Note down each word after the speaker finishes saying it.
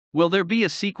Will there be a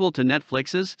sequel to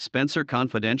Netflix's Spencer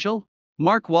Confidential?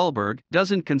 Mark Wahlberg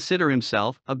doesn't consider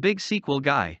himself a big sequel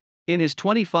guy. In his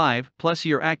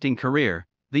 25-plus-year acting career,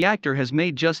 the actor has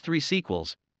made just 3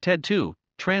 sequels: Ted 2,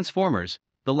 Transformers,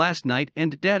 The Last Night,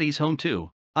 and Daddy's Home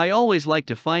 2. I always like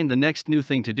to find the next new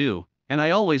thing to do, and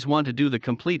I always want to do the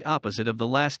complete opposite of the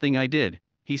last thing I did,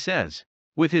 he says.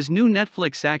 With his new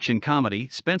Netflix action comedy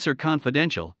Spencer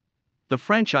Confidential, the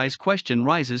franchise question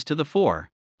rises to the fore.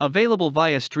 Available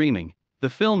via streaming, the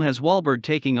film has Wahlberg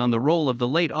taking on the role of the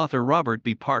late author Robert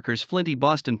B. Parker's flinty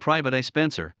Boston private eye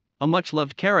Spencer, a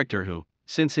much-loved character who,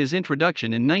 since his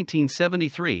introduction in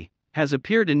 1973, has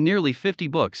appeared in nearly 50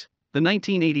 books, the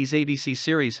 1980s ABC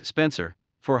series Spencer,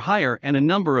 For Hire, and a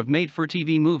number of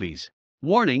made-for-TV movies.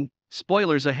 Warning,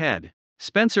 spoilers ahead.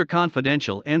 Spencer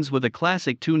Confidential ends with a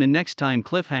classic tune and next time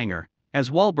cliffhanger,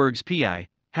 as Wahlberg's PI,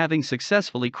 having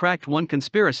successfully cracked one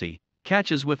conspiracy,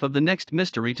 catches whiff of the next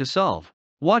mystery to solve.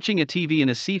 Watching a TV in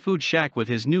a seafood shack with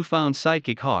his newfound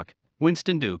sidekick Hawk,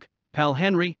 Winston Duke, pal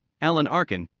Henry, Alan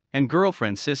Arkin, and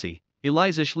girlfriend Sissy,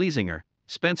 Eliza Schlesinger,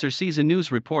 Spencer sees a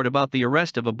news report about the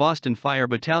arrest of a Boston Fire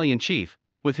Battalion chief,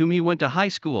 with whom he went to high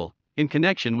school, in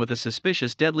connection with a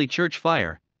suspicious deadly church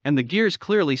fire, and the gears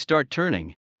clearly start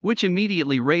turning, which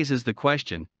immediately raises the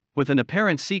question, with an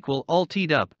apparent sequel all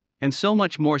teed up, and so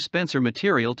much more Spencer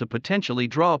material to potentially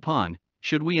draw upon,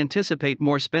 should we anticipate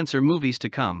more Spencer movies to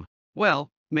come?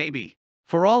 Well, maybe.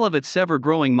 For all of its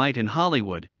ever-growing might in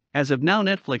Hollywood, as of now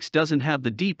Netflix doesn't have the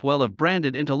deep well of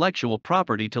branded intellectual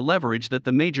property to leverage that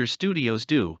the major studios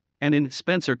do, and in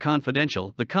Spencer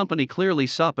Confidential the company clearly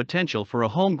saw potential for a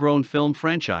homegrown film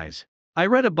franchise. I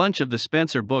read a bunch of the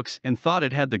Spencer books and thought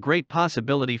it had the great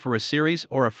possibility for a series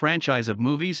or a franchise of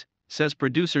movies, says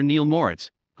producer Neil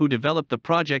Moritz, who developed the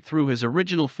project through his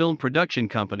original film production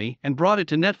company and brought it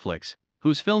to Netflix,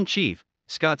 whose film chief,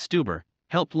 Scott Stuber,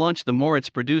 helped launch the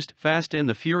Moritz-produced Fast and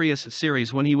the Furious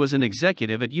series when he was an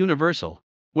executive at Universal.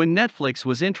 When Netflix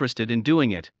was interested in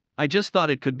doing it, I just thought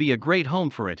it could be a great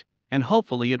home for it, and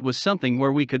hopefully it was something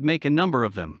where we could make a number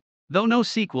of them. Though no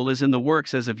sequel is in the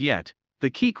works as of yet,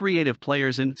 the key creative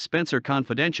players in Spencer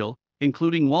Confidential,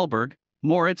 including Wahlberg,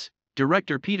 Moritz,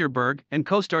 director Peter Berg, and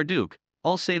co-star Duke,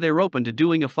 all say they're open to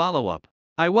doing a follow-up.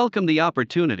 I welcome the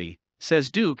opportunity, says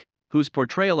Duke, whose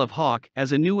portrayal of Hawk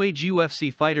as a new-age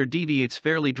UFC fighter deviates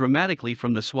fairly dramatically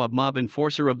from the swab mob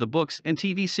enforcer of the books and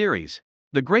TV series.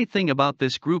 The great thing about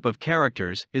this group of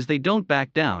characters is they don't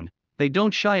back down, they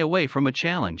don't shy away from a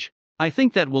challenge. I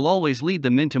think that will always lead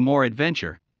them into more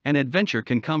adventure, and adventure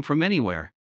can come from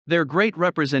anywhere. They're great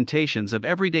representations of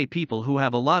everyday people who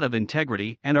have a lot of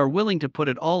integrity and are willing to put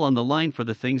it all on the line for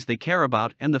the things they care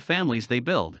about and the families they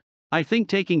build. I think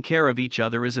taking care of each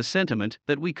other is a sentiment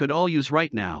that we could all use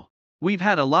right now. We've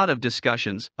had a lot of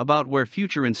discussions about where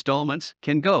future installments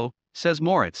can go, says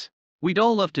Moritz. We'd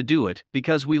all love to do it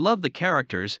because we love the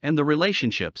characters and the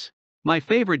relationships. My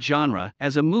favorite genre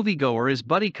as a moviegoer is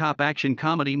buddy cop action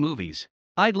comedy movies.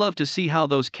 I'd love to see how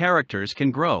those characters can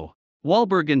grow.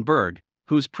 Wahlberg and Berg,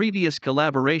 whose previous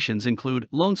collaborations include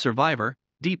Lone Survivor,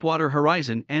 Deepwater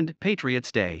Horizon, and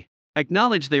Patriots Day,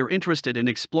 acknowledge they're interested in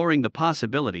exploring the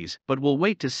possibilities but will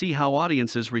wait to see how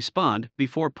audiences respond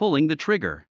before pulling the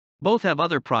trigger. Both have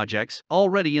other projects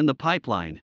already in the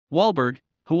pipeline. Wahlberg,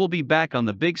 who will be back on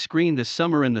the big screen this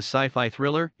summer in the sci-fi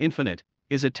thriller Infinite,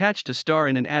 is attached to star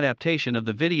in an adaptation of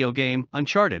the video game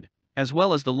Uncharted, as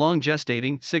well as the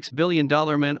long-gestating $6 billion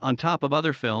man on top of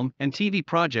other film and TV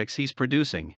projects he's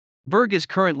producing. Berg is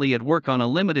currently at work on a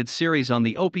limited series on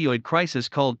the opioid crisis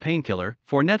called Painkiller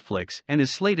for Netflix and is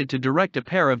slated to direct a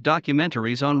pair of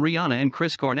documentaries on Rihanna and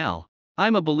Chris Cornell.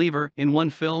 I'm a believer in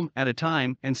one film at a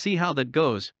time and see how that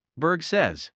goes, Berg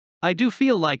says. I do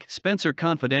feel like Spencer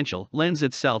Confidential lends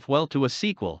itself well to a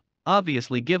sequel,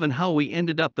 obviously given how we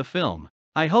ended up the film.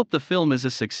 I hope the film is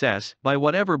a success by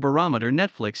whatever barometer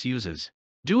Netflix uses.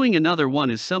 Doing another one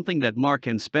is something that Mark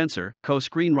and Spencer,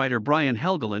 co-screenwriter Brian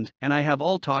Helgeland, and I have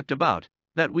all talked about,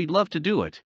 that we'd love to do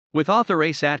it. With author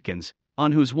Ace Atkins,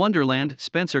 on whose Wonderland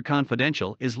Spencer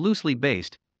Confidential is loosely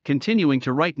based, continuing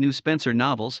to write new Spencer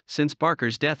novels since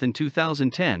Parker's death in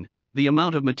 2010, the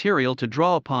amount of material to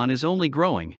draw upon is only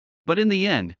growing. But in the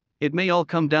end, it may all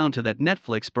come down to that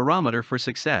Netflix barometer for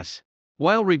success.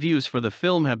 While reviews for the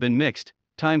film have been mixed,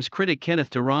 Times critic Kenneth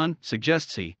Turan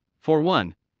suggests he, for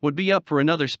one, would be up for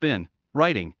another spin,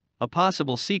 writing, a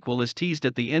possible sequel is teased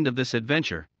at the end of this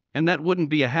adventure, and that wouldn't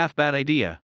be a half-bad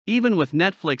idea. Even with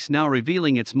Netflix now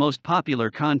revealing its most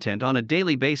popular content on a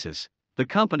daily basis, the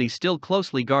company still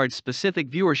closely guards specific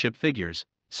viewership figures,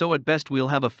 so at best we'll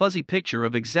have a fuzzy picture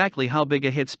of exactly how big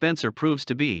a hit Spencer proves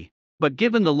to be. But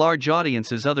given the large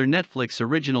audiences other Netflix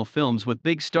original films with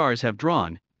big stars have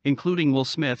drawn, including Will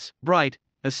Smith's Bright,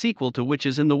 a sequel to which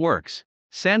is in the works.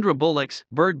 Sandra Bullock's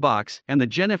Bird Box and the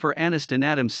Jennifer Aniston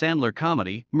Adam Sandler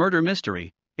comedy Murder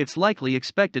Mystery, it's likely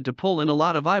expected to pull in a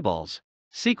lot of eyeballs.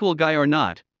 Sequel guy or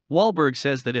not, Wahlberg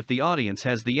says that if the audience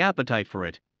has the appetite for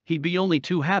it, he'd be only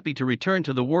too happy to return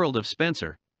to the world of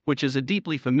Spencer, which is a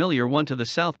deeply familiar one to the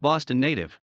South Boston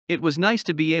native. It was nice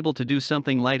to be able to do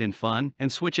something light and fun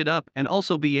and switch it up and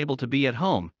also be able to be at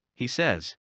home, he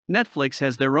says. Netflix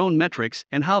has their own metrics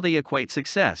and how they equate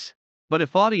success. But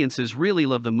if audiences really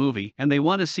love the movie and they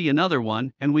want to see another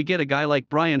one and we get a guy like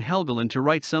Brian Helgeland to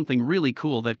write something really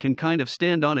cool that can kind of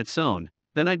stand on its own,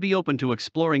 then I'd be open to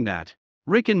exploring that.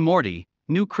 Rick and Morty,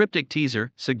 new cryptic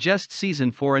teaser, suggests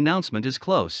season 4 announcement is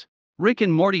close. Rick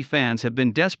and Morty fans have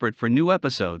been desperate for new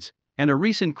episodes, and a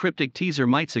recent cryptic teaser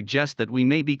might suggest that we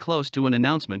may be close to an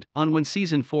announcement on when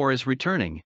season 4 is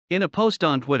returning. In a post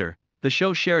on Twitter, the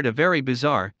show shared a very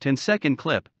bizarre 10-second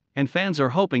clip, and fans are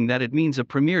hoping that it means a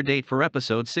premiere date for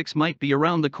episode 6 might be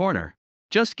around the corner.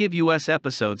 Just give us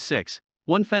episode 6,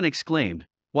 one fan exclaimed,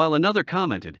 while another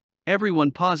commented,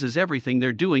 everyone pauses everything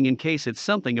they're doing in case it's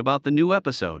something about the new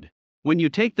episode. When you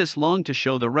take this long to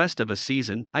show the rest of a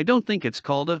season, I don't think it's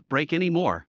called a break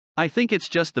anymore. I think it's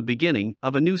just the beginning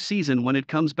of a new season when it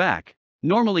comes back.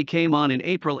 Normally came on in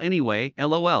April anyway,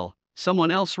 lol,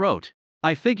 someone else wrote.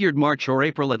 I figured March or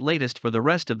April at latest for the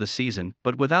rest of the season,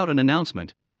 but without an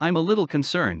announcement, I'm a little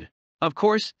concerned. Of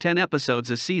course, 10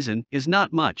 episodes a season is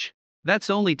not much.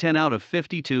 That's only 10 out of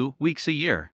 52 weeks a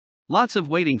year. Lots of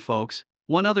waiting, folks,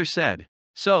 one other said.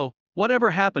 So,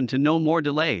 whatever happened to no more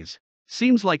delays?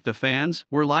 Seems like the fans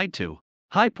were lied to.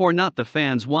 Hype or not, the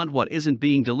fans want what isn't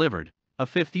being delivered, a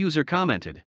fifth user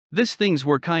commented. This things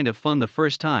were kind of fun the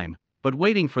first time, but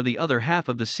waiting for the other half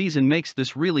of the season makes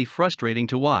this really frustrating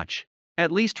to watch.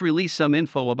 At least release some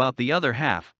info about the other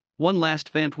half, one last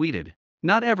fan tweeted.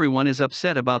 Not everyone is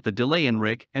upset about the delay in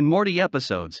Rick and Morty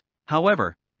episodes,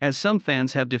 however, as some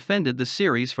fans have defended the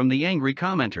series from the angry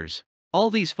commenters. All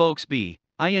these folks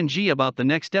ing about the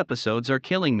next episodes are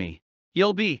killing me.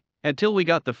 You'll be, until we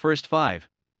got the first 5.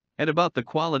 At about the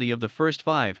quality of the first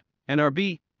 5, and are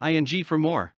ing for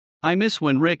more. I miss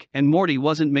when Rick and Morty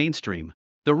wasn't mainstream.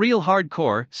 The real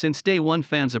hardcore since day one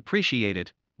fans appreciate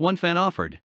it, one fan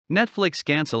offered. Netflix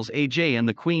cancels AJ and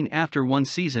the Queen after one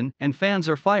season and fans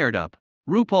are fired up.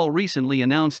 RuPaul recently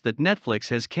announced that Netflix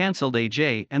has cancelled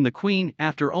AJ and the Queen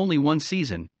after only one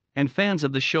season, and fans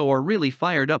of the show are really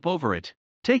fired up over it.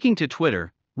 Taking to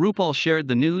Twitter, RuPaul shared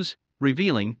the news,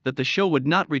 revealing that the show would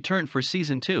not return for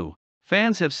season 2.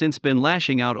 Fans have since been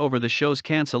lashing out over the show's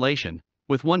cancellation,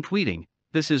 with one tweeting,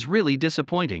 "This is really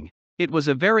disappointing. It was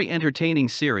a very entertaining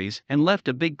series and left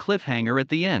a big cliffhanger at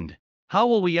the end. How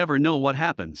will we ever know what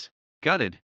happens?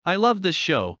 Gutted. I love this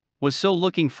show, was so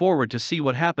looking forward to see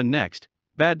what happened next.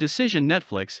 Bad decision,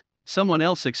 Netflix," someone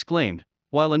else exclaimed,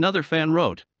 while another fan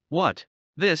wrote, "What?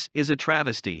 This is a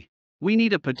travesty. We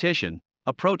need a petition,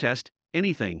 a protest,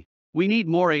 anything. We need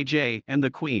more AJ and the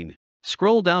Queen."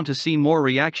 Scroll down to see more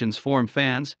reactions from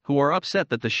fans who are upset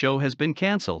that the show has been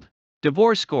cancelled.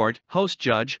 Divorce Court host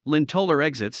Judge Lynne Toler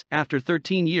exits after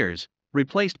 13 years,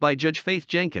 replaced by Judge Faith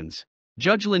Jenkins.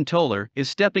 Judge Lynne Toler is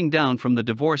stepping down from the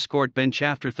divorce court bench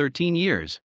after 13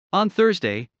 years. On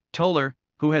Thursday, Toler,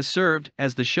 who has served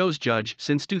as the show's judge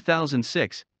since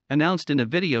 2006, announced in a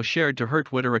video shared to her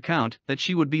Twitter account that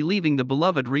she would be leaving the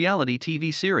beloved reality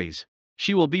TV series.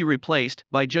 She will be replaced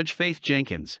by Judge Faith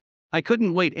Jenkins. "I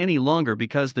couldn't wait any longer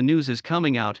because the news is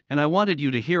coming out and I wanted you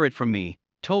to hear it from me,"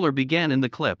 Toler began in the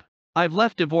clip. "I've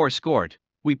left divorce court,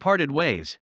 we parted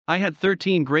ways. I had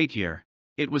 13 great years.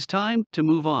 It was time to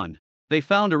move on. They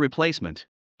found a replacement.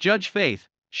 Judge Faith,"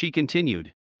 she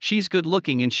continued. "She's good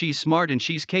looking and she's smart and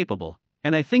she's capable,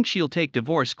 and I think she'll take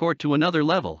divorce court to another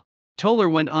level." Toler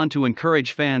went on to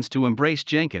encourage fans to embrace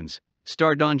Jenkins,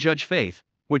 starred on Judge Faith,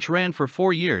 which ran for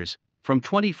 4 years, from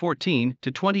 2014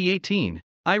 to 2018.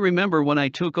 "I remember when I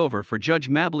took over for Judge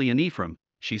Mabley and Ephraim,"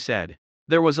 she said.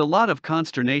 "There was a lot of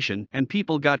consternation and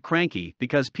people got cranky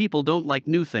because people don't like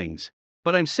new things.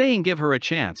 But I'm saying give her a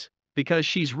chance, because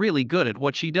she's really good at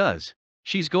what she does.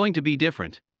 She's going to be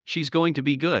different, she's going to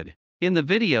be good." In the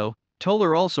video,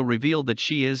 Toler also revealed that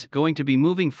she is going to be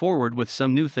moving forward with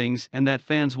some new things and that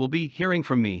fans will be hearing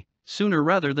from me sooner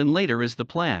rather than later is the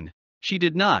plan. She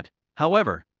did not,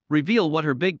 however, reveal what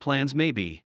her big plans may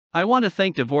be. "I want to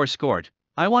thank Divorce Court.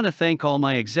 I want to thank all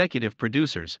my executive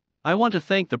producers. I want to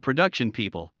thank the production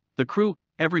people, the crew,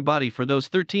 everybody for those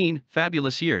 13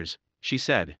 fabulous years," she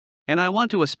said. "And I want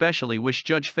to especially wish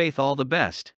Judge Faith all the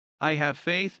best. I have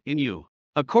faith in you."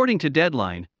 According to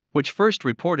Deadline, which first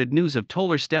reported news of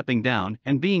Toler stepping down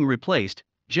and being replaced,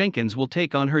 Jenkins will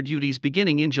take on her duties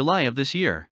beginning in July of this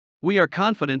year. We are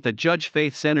confident that Judge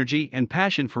Faith's energy and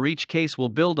passion for each case will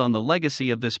build on the legacy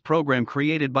of this program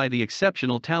created by the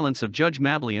exceptional talents of Judge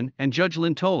Mablian and Judge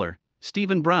Lynne Toller.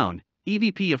 Stephen Brown,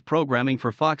 EVP of Programming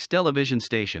for Fox television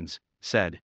stations,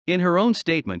 said. In her own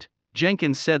statement,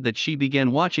 Jenkins said that she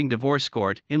began watching Divorce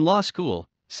Court in law school,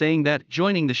 saying that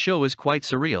joining the show is quite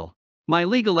surreal. My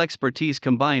legal expertise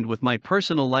combined with my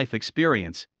personal life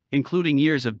experience, including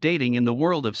years of dating in the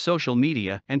world of social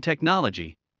media and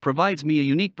technology, provides me a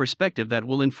unique perspective that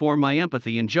will inform my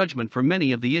empathy and judgment for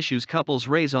many of the issues couples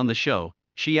raise on the show,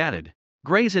 she added.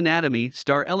 Grey's Anatomy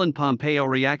star Ellen Pompeo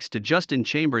reacts to Justin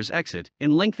Chambers' exit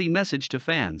in lengthy message to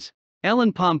fans.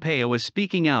 Ellen Pompeo is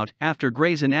speaking out after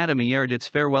Grey's Anatomy aired its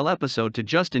farewell episode to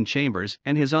Justin Chambers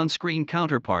and his on-screen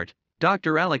counterpart,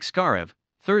 Dr. Alex Skarev,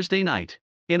 Thursday night.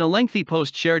 In a lengthy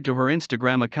post shared to her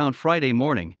Instagram account Friday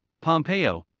morning,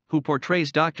 Pompeo, who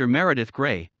portrays Dr. Meredith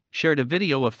Grey, shared a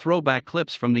video of throwback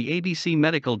clips from the ABC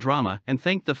medical drama and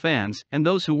thanked the fans and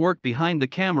those who worked behind the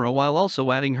camera while also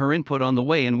adding her input on the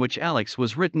way in which Alex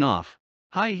was written off.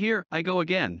 "Hi, here I go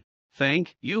again.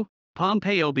 Thank you,"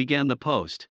 Pompeo began the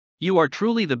post. "You are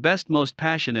truly the best, most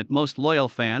passionate, most loyal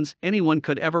fans anyone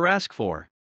could ever ask for.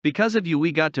 Because of you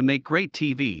we got to make great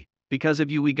TV, because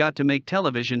of you we got to make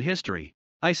television history.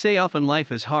 I say often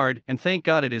life is hard and thank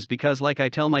God it is, because like I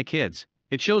tell my kids,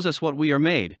 it shows us what we are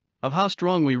made of, how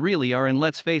strong we really are, and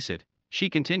let's face it," she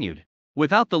continued.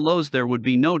 "Without the lows there would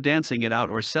be no dancing it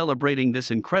out or celebrating this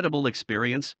incredible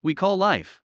experience we call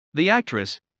life." The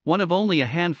actress, one of only a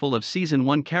handful of season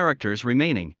 1 characters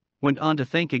remaining, went on to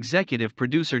thank executive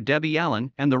producer Debbie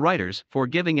Allen and the writers for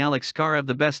giving Alex Skarev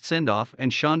the best send-off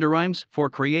and Shonda Rhimes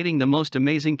for creating the most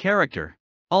amazing character.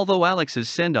 Although Alex's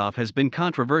send-off has been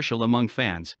controversial among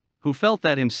fans, who felt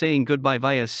that him saying goodbye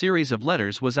via a series of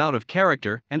letters was out of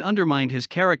character and undermined his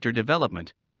character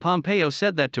development, Pompeo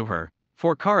said that to her,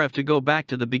 for Skarev to go back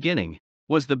to the beginning,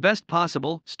 was the best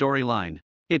possible storyline.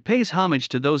 It pays homage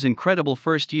to those incredible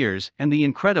first years and the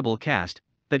incredible cast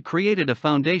that created a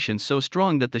foundation so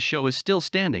strong that the show is still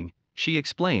standing, she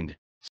explained.